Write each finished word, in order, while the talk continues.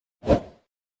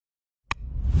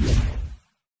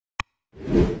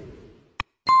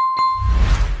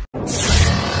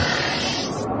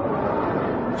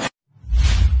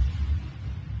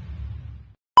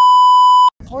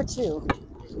Or two.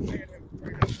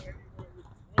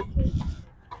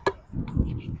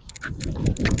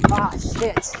 Ah,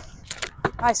 shit.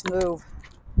 Nice move.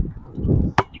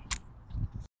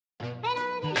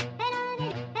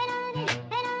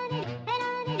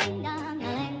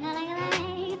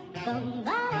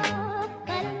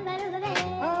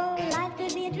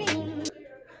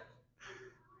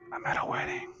 I'm at a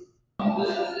wedding.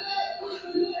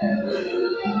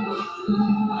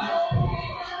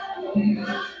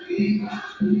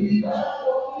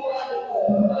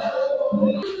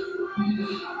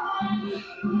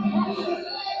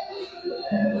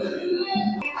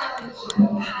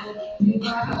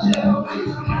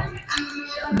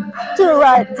 To the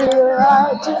right, to the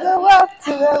right, to the left,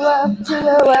 to the left, to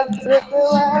the left, to the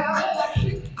left.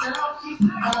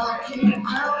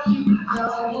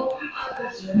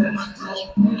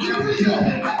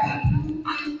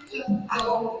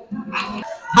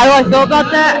 How do I feel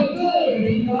about that?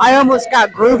 I almost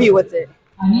got groovy with it.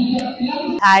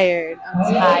 Tired.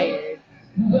 I'm tired.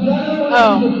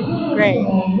 Oh, great.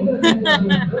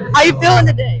 How you feeling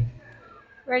today?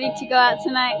 Ready to go out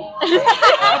tonight?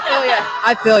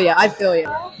 I feel ya. I feel ya.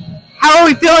 How are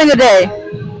we feeling today?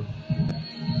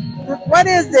 What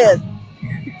is this?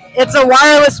 It's a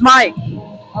wireless mic.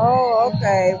 Oh,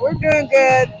 okay. We're doing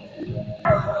good.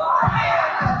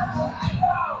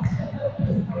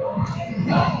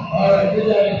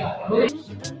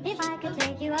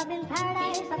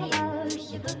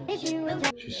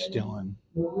 She's stealing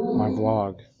my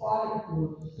vlog.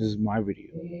 This is my video.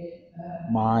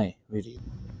 My video.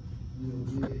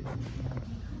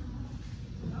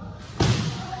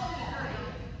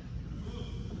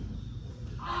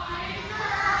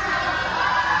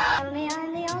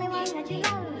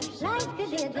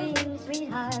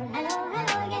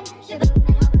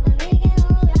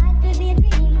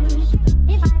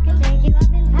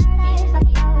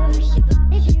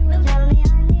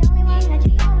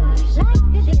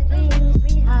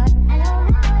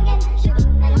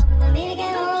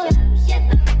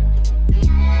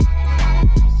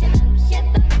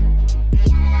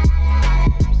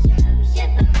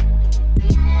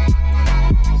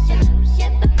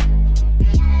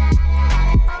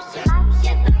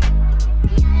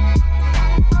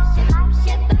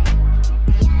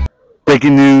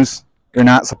 Breaking news, you're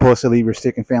not supposed to leave your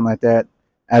stick and fan like that.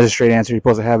 As a straight answer, you're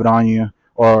supposed to have it on you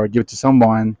or give it to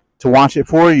someone to watch it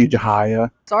for you, Jahia.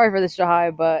 Sorry for this,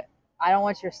 Jahai, but I don't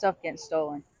want your stuff getting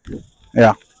stolen.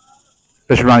 Yeah,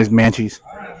 especially around these manchies.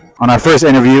 On our first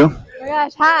interview. Oh my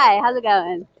gosh, hi, how's it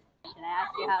going? Can I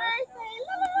ask you how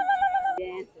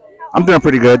it's I'm doing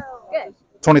pretty good. Good.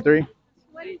 23.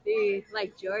 23,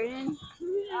 like Jordan?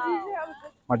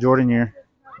 My Jordan year.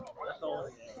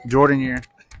 Jordan year.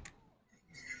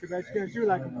 How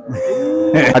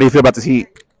do you feel about this heat?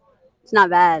 It's not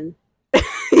bad.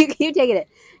 you taking it.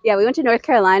 Yeah, we went to North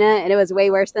Carolina and it was way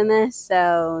worse than this,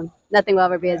 so nothing will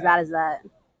ever be as bad as that.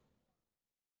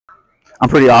 I'm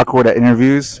pretty awkward at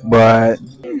interviews, but...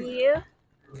 You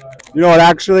know what,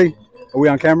 actually? Are we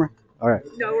on camera? All right.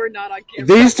 No, we're not on camera.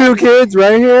 These two kids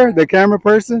right here, the camera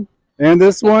person and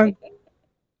this one,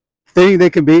 think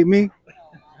they can beat me,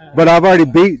 but I've already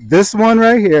beat this one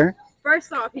right here.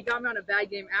 First off, he got me on a bad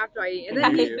game after I ate.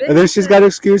 And then she's got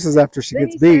excuses after she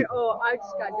gets beat. Said, oh, I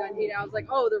just got done eating. I was like,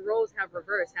 oh, the roles have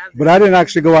reversed, haven't But I didn't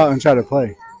actually go out and try to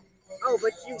play. Oh,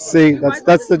 but you... See,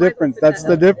 that's the difference. That's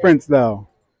the difference, though.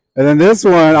 And then this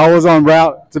one, I was on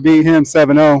route to beat him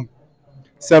 7-0.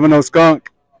 7-0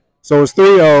 skunk. So it was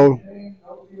 3-0.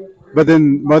 But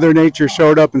then Mother Nature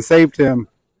showed up and saved him.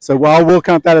 So well, we'll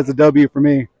count that as a W for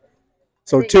me.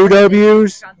 So 2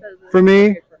 W's for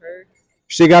me.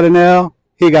 She got an L.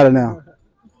 He got an L.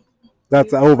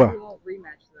 That's over.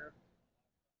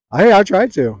 Hey, I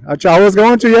tried to. I was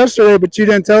going to yesterday, but you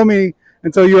didn't tell me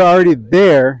until you were already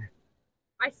there.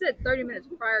 I said 30 minutes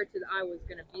prior to I was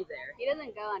going to be there. He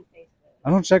doesn't go on Facebook.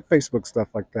 I don't check Facebook stuff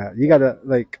like that. You got to,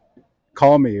 like,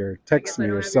 call me or text me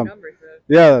or something.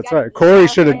 Yeah, that's right. Corey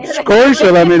should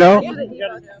let me know.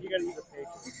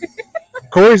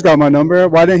 Corey's got my number.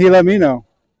 Why didn't he let me know?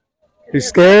 He's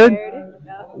scared?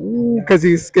 Because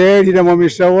he's scared. He didn't want me to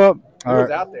show up. All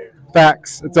right. Out there.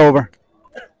 Facts. It's over.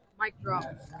 Mic drop.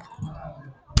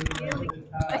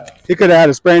 He could have had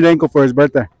a sprained ankle for his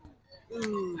birthday.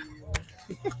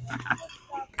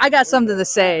 I got something to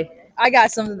say.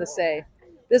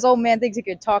 This old man thinks he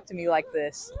could talk to me like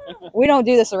this. We don't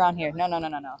do this around here. No.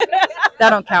 That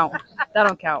don't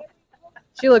count.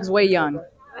 She looks way young.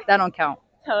 That don't count.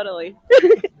 Totally.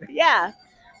 Yeah.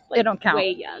 It don't count.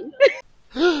 Way young.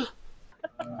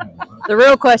 The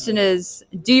real question is,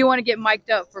 do you want to get mic'd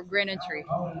up for grand entry?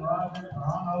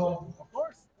 Of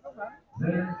course.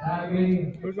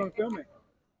 Who's gonna film it?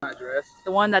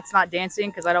 The one that's not dancing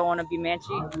because I don't want to be Manchi.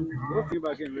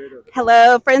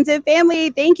 Hello, friends and family.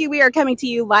 Thank you. We are coming to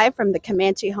you live from the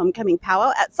Comanche Homecoming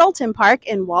Powwow at Sultan Park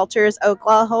in Walters,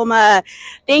 Oklahoma.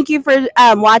 Thank you for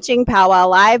watching Powwow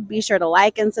Live. Be sure to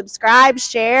like and subscribe,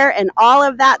 share, and all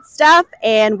of that stuff.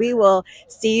 And we will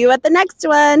see you at the next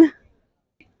one.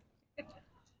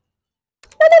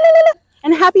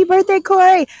 And happy birthday,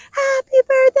 Corey. Happy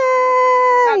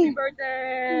birthday. Happy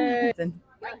birthday.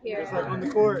 Right here. Just like on the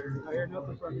court. I hear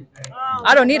nothing from you.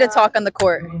 I don't need to talk on the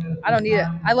court. I don't need it.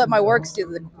 I let my works do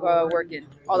the working,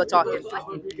 all the talking. No, I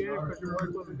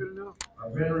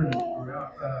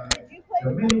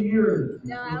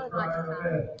was watching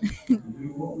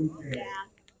Yeah,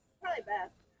 probably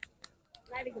best.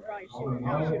 I think probably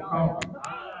shoot all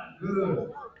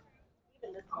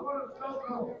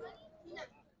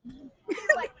He's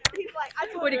like,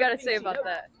 What do you got to say about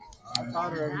that? I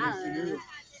taught her everything she knew.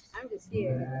 I'm just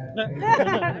here.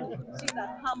 She's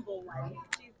a humble one.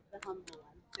 She's the humble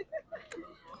one.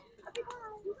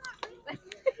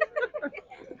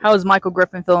 How is Michael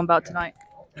Griffin feeling about tonight?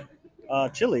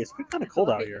 Chilly. It's kind of cold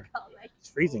out here. It's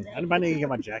freezing. I might need to get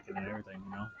my jacket and everything,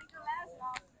 you know.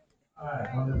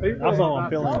 Also, I'm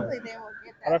feeling. How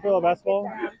do I feel about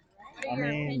basketball? I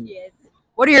mean,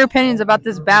 What are your opinions about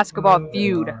this basketball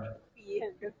feud?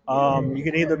 you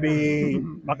can either be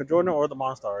Michael Jordan or the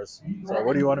Monstars. So,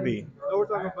 what do you want to be? So we're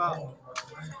talking about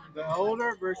the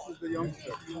older versus the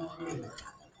youngster.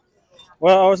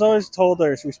 Well, I was always told to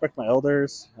respect my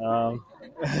elders.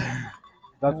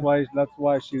 That's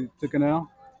why she took an L.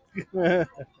 I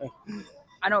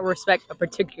don't respect a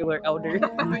particular elder.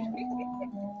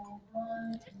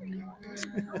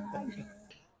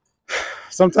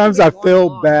 Sometimes I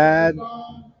feel bad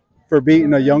for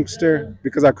beating a youngster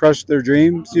because I crushed their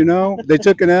dreams, you know? They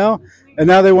took an L, and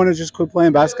now they want to just quit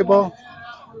playing basketball.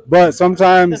 But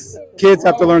sometimes kids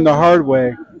have to learn the hard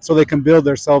way so they can build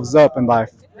themselves up in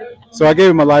life. So I gave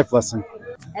them a life lesson.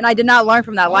 And I did not learn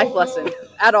from that life lesson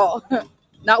at all.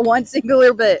 Not one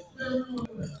singular bit.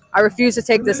 I refuse to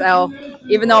take this L,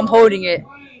 even though I'm holding it.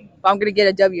 But I'm going to get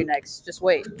a W next. Just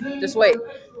wait. Just wait.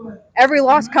 Every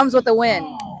loss comes with a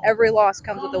win. Every loss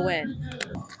comes with a win.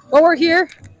 But we're here.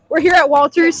 We're here at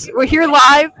Walters. We're here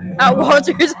live at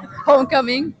Walters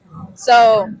Homecoming.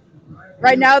 So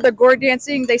right now they're gourd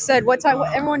dancing. They said what time?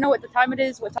 Everyone know what the time it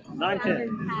is? What time?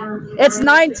 9:10. It's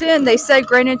 9:10. They said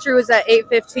grand entry was at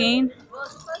 8:15.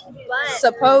 But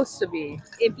Supposed to be.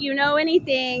 if you know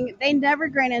anything, they never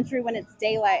grant entry when it's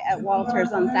daylight at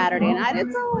Walters on Saturday night.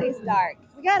 It's always dark.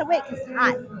 We gotta wait because it's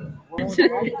hot.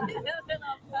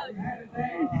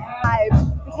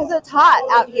 Because it's hot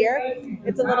out here.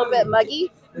 It's a little bit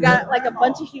muggy. We got like a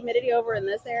bunch of humidity over in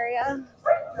this area.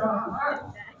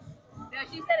 No,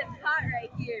 she said it's hot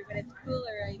right here, but it's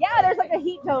cooler right Yeah, there's like a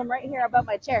heat dome right here above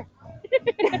my chair.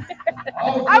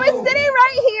 I was sitting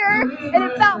right here and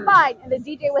it felt fine. And the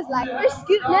DJ was like, we're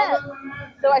scooting up.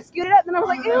 So I scooted up and I was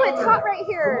like, ew, it's hot right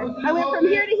here. I went from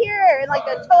here to here and like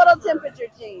a total temperature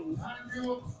change.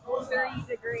 30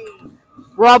 degrees.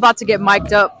 We're all about to get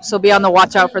mic'd up, so be on the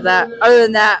watch out for that. Other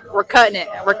than that, we're cutting it.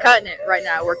 We're cutting it right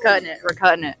now. We're cutting it. We're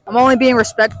cutting it. I'm only being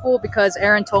respectful because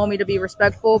Aaron told me to be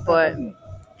respectful, but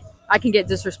I can get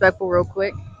disrespectful real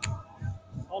quick.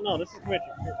 Oh no, this is Mitch.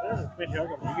 You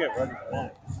get ready for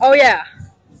that. Oh yeah,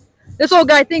 this old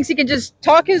guy thinks he can just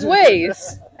talk his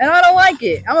ways, and I don't like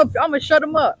it. I'm gonna shut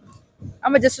him up.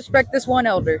 I'm gonna disrespect this one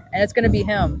elder, and it's gonna be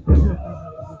him.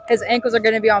 His ankles are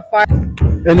gonna be on fire.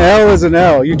 An L is an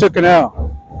L. You took an L.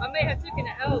 I may have taken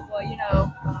an L, but you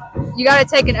know, you gotta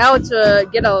take an L to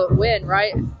get a win,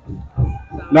 right?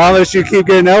 Not unless you keep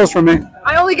getting L's from me.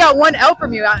 I only got one L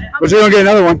from you. But you're going to get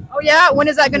another one. Oh yeah, when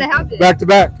is that gonna happen? Back to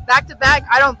back. Back to back?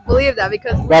 I don't believe that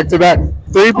because Back to back.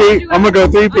 Three-peat. I'm going to go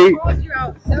three-peat. I called you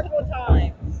out several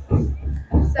times.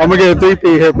 I'm going to get a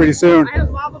three-peat here pretty soon. I have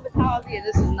lava vitality, and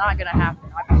this is not gonna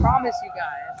happen. I promise you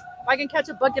guys. If I can catch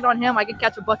a bucket on him, I can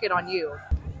catch a bucket on you.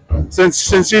 Since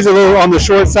she's a little on the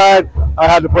short side, I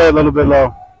had to play a little bit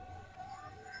low.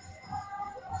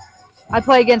 I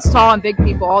play against tall and big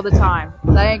people all the time.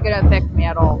 That ain't gonna affect me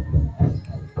at all.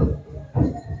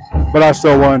 But I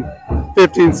still won.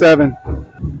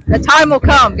 15-7. The time will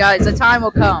come, guys. The time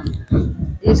will come.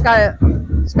 You just gotta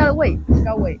wait. Just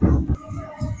gotta wait.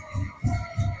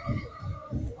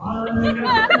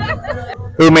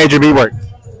 Who made your beat work?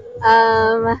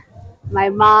 My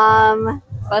mom,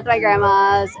 both my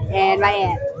grandmas, and my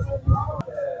aunt.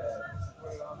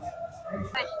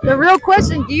 The real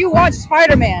question: do you watch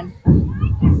Spider-Man?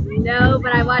 No,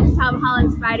 but I watched Tom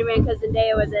Holland's Spider-Man because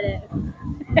Zendaya was in it.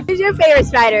 Who's your favorite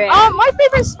Spider-Man? My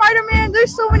favorite Spider-Man,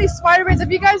 there's so many Spider-Mans. If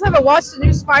you guys haven't watched the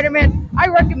new Spider-Man, I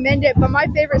recommend it. But my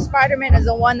favorite Spider-Man is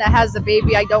the one that has the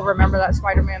baby. I don't remember that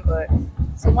Spider-Man, but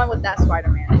it's the one with that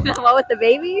Spider-Man. The one with the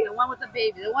baby? The one with the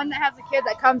baby. The one that has the kid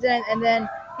that comes in and then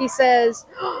he says,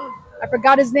 I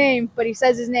forgot his name, but he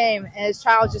says his name and his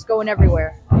child's just going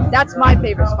everywhere. That's my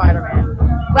favorite Spider-Man.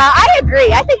 Well, I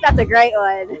agree. I think that's a great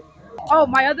one. Oh,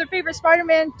 my other favorite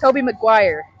Spider-Man, Tobey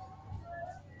Maguire.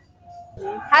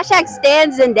 Hashtag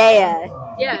Stan Zendaya.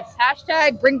 Yes,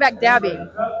 hashtag bring back dabbing.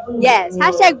 Yes,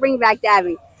 hashtag bring back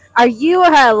dabbing. Are you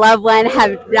or a loved one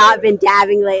have not been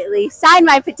dabbing lately? Sign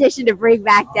my petition to bring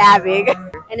back dabbing.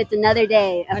 And it's another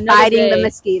day of fighting the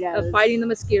mosquitoes. Of fighting the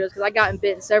mosquitoes, because I've gotten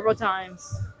bitten several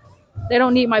times. They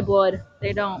don't need my blood.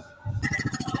 They don't.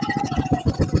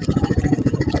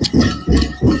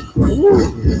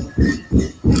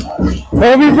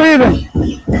 Heavy breathing.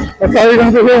 That's all you're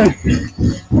going to do here.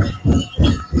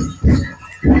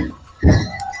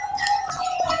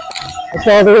 That's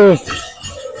all there is.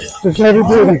 Just heavy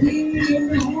breathing.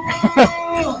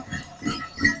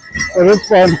 But it's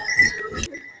fun.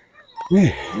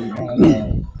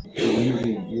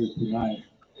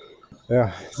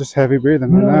 Yeah, just heavy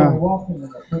breathing right now.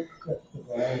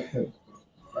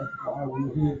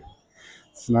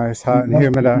 It's nice, hot and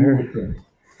humid out here.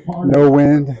 No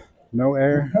wind, no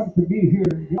air,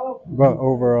 but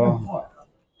overall,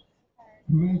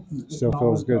 still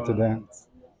feels good to dance.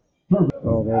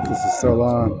 Oh, the office is still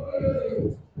on,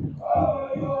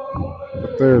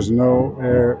 but there's no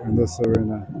air in this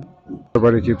arena.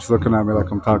 Everybody keeps looking at me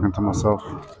like I'm talking to myself,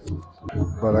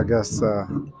 but I guess,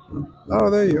 oh,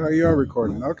 there you are. You are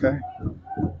recording. Okay.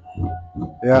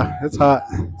 Yeah, it's hot.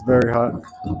 It's very hot.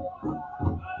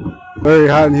 Very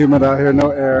hot and humid out here.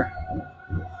 No air.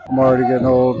 I'm already getting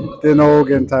old,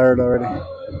 getting tired already.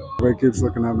 Everybody keeps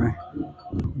looking at me.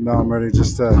 Now I'm ready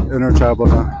just to enter travel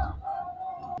now.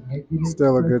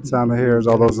 Still a good sound to hear is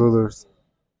all those Zulus.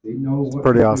 It's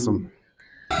pretty awesome.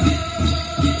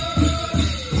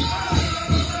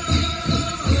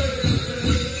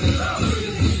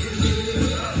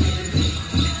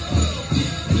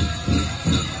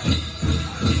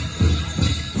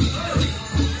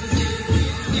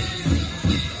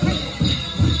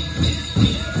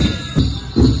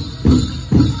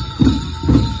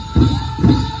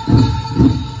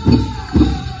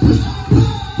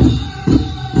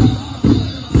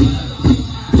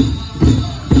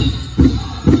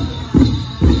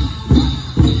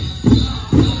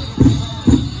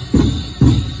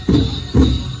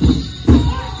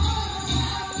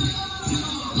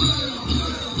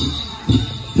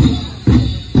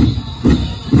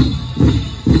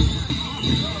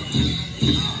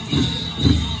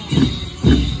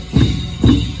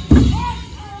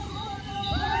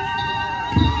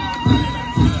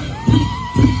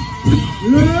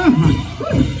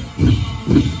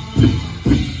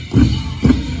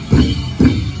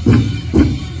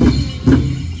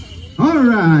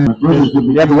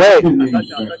 You have to wait.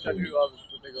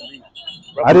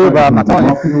 I do, but I'm not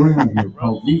telling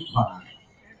you.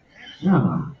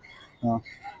 No.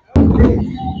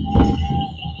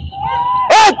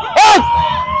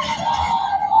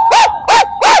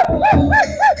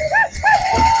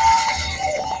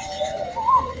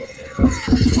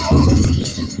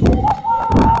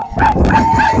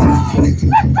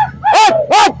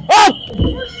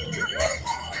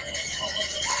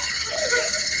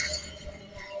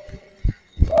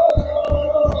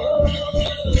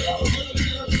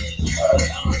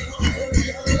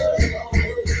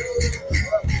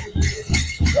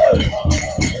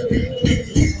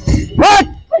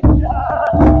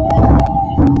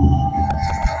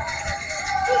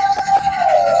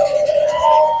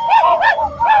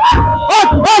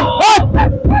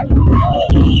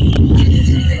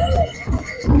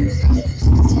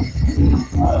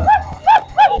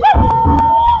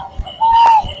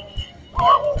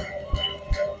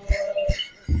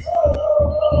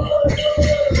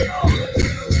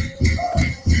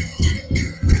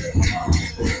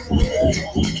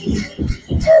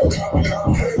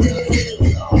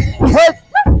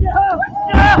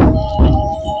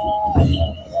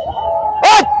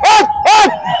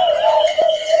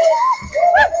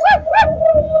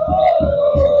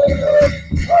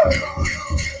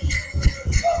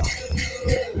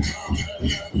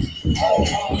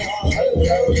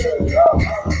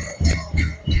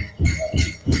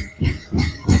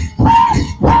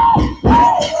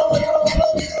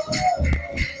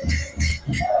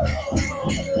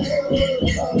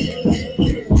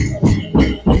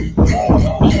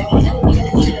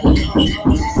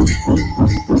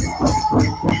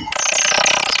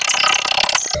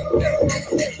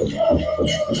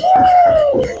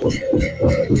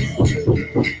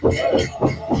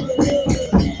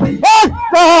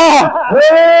 This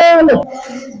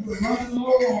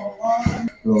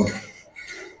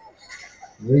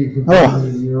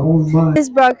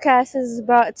broadcast is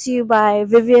brought to you by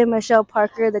Vivian Michelle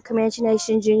Parker, the Comanche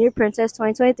Nation Junior Princess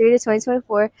 2023 to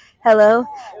 2024. Hello.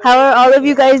 How are all of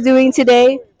you guys doing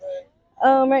today?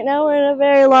 Right now we're in a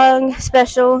very long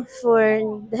special for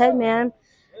the head man,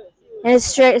 and it's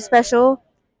straight special.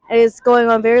 It's going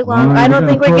on very long. I don't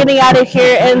think we're getting out of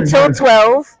here until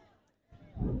 12.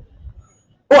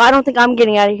 Well, I don't think I'm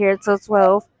getting out of here until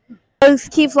 12. Bugs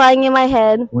keep flying in my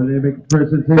head,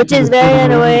 which is very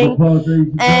annoying.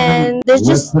 And there's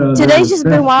just today's just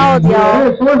been wild,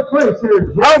 y'all. Oh, 4th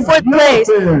place.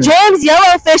 James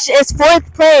Yellowfish is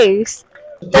 4th place.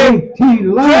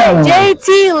 JT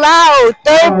Loud,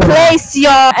 3rd place,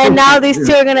 y'all. And now these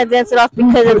two are gonna dance it off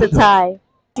because it's a tie.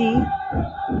 See,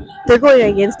 they're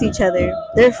going against each other.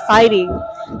 They're fighting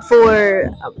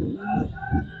for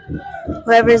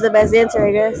whoever's the best dancer,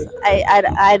 I guess.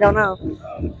 I don't know.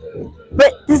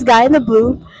 But this guy in the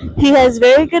blue, he has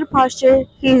very good posture.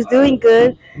 He's doing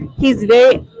good. He's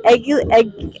very you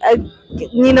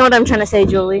know what I'm trying to say,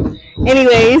 Julie.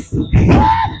 Anyways,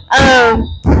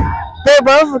 they're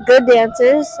both good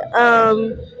dancers.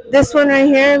 This one right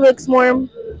here looks more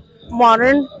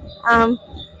modern.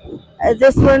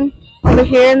 This one over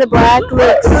here in the black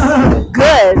looks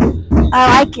good.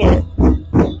 I like it.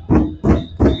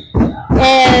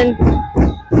 And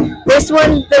this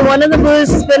one, the one in the blue,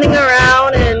 is spinning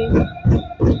around and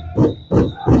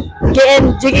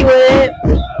getting jiggy with it.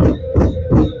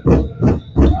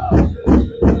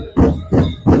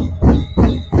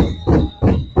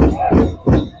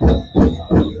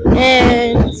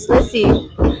 And let's see, you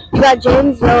got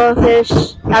James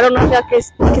Yellowfish. I don't know if y'all can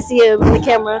see him in the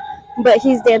camera, but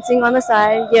he's dancing on the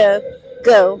side. Yeah,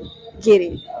 go get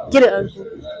it, Uncle.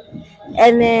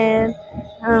 And then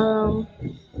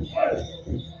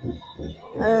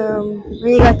then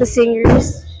you got the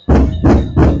singers.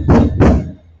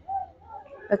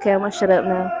 Okay, I'm gonna shut up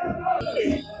now.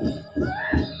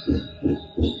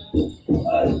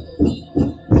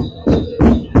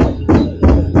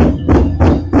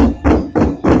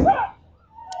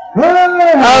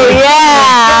 Oh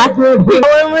yeah,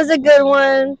 that one was a good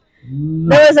one.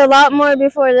 There was a lot more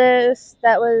before this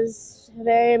that was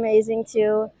very amazing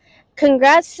too.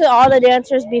 Congrats to all the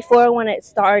dancers before when it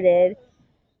started.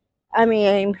 I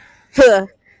mean,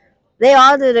 they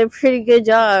all did a pretty good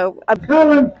job. That's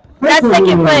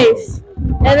 2nd place.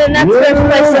 And then that's 1st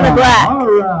place in the black.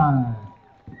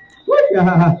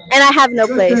 And I have no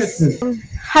place.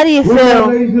 How do you feel?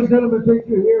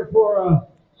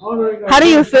 How do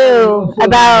you feel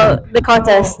about the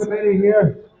contest?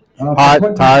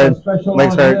 Hot, tired,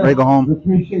 legs hurt, ready to go home.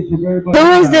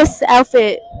 Who is this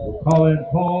outfit?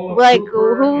 Like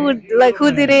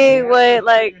who did it? What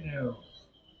like?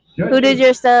 Who did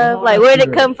your stuff? Like, where did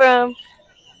it come from?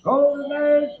 My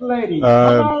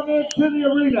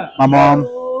mom,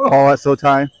 Paul at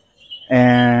Sotai,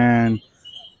 and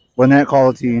Lynette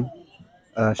Quality.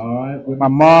 My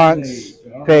monks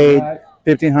paid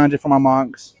 $1,500 for my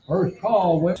monks. First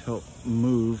call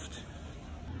moved.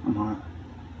 I'm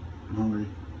hungry.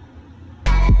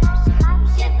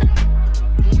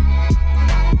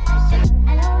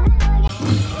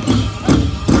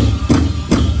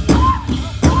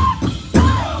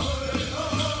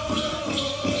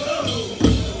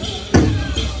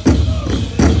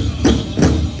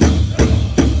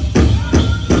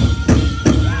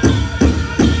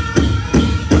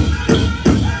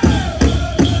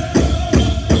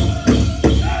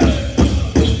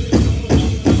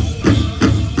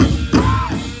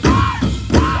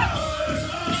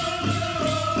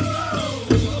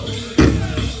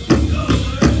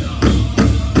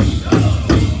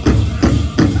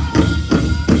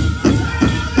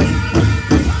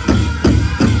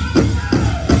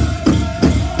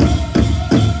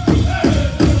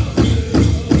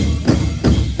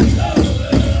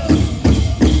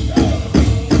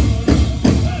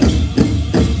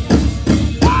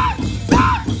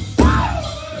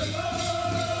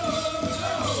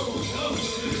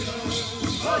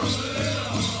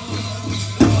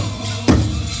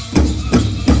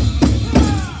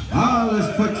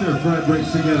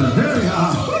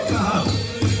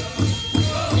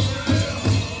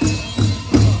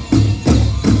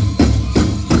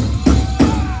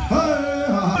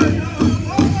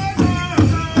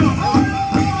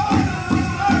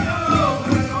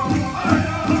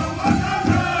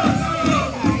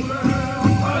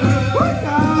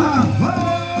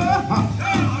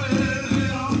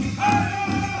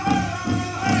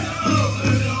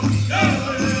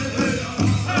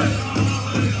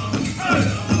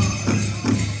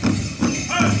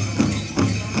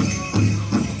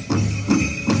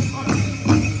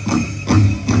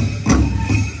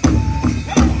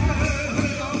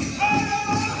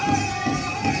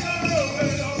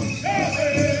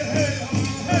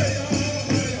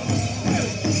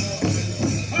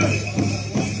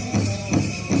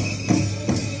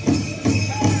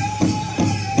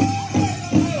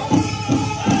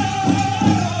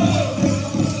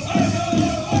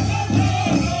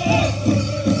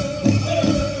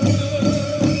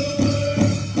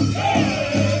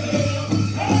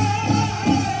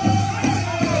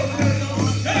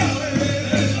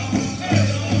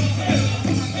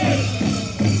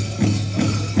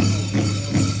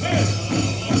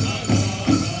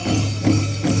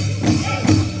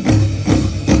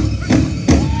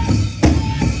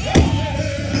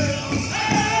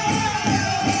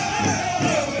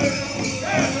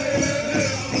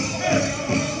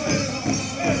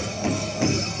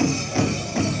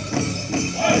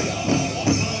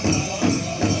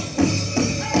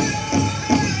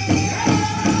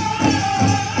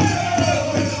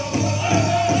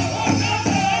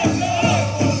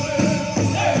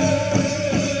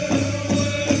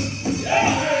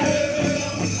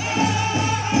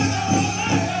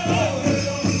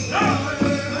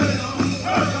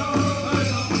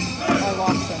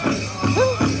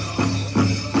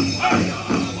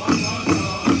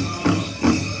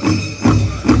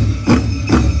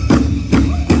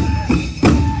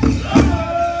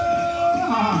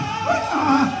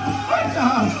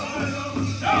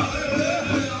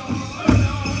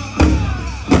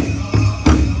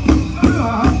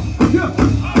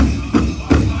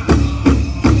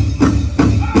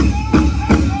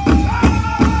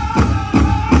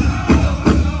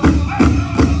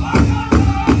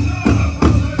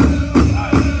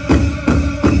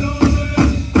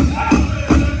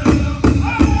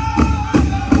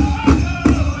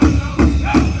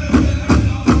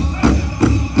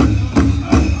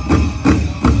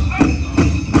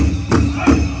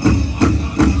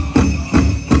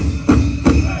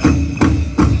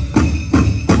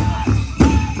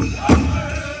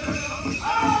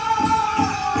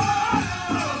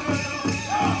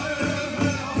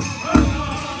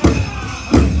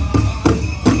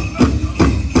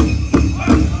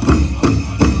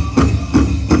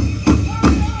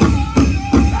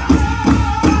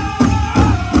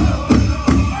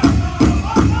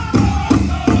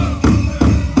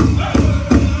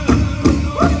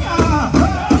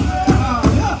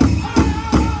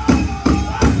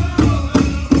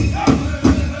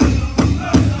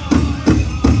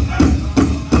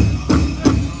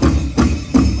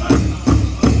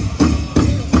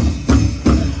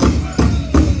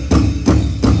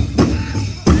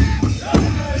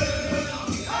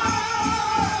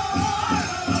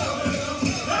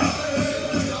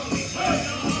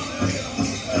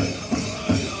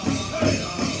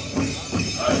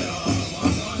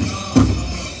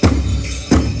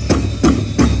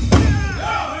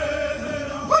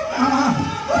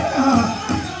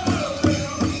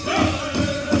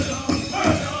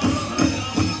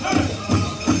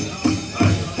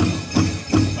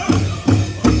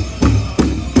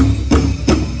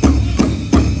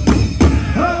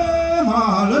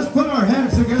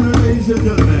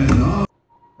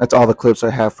 that's all the clips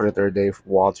I have for the third day for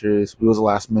Walters. It was a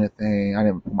last minute thing. I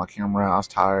didn't put my camera out. I was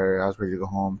tired. I was ready to go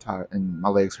home, tired, and my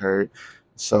legs hurt.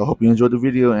 So hope you enjoyed the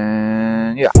video,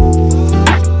 and yeah.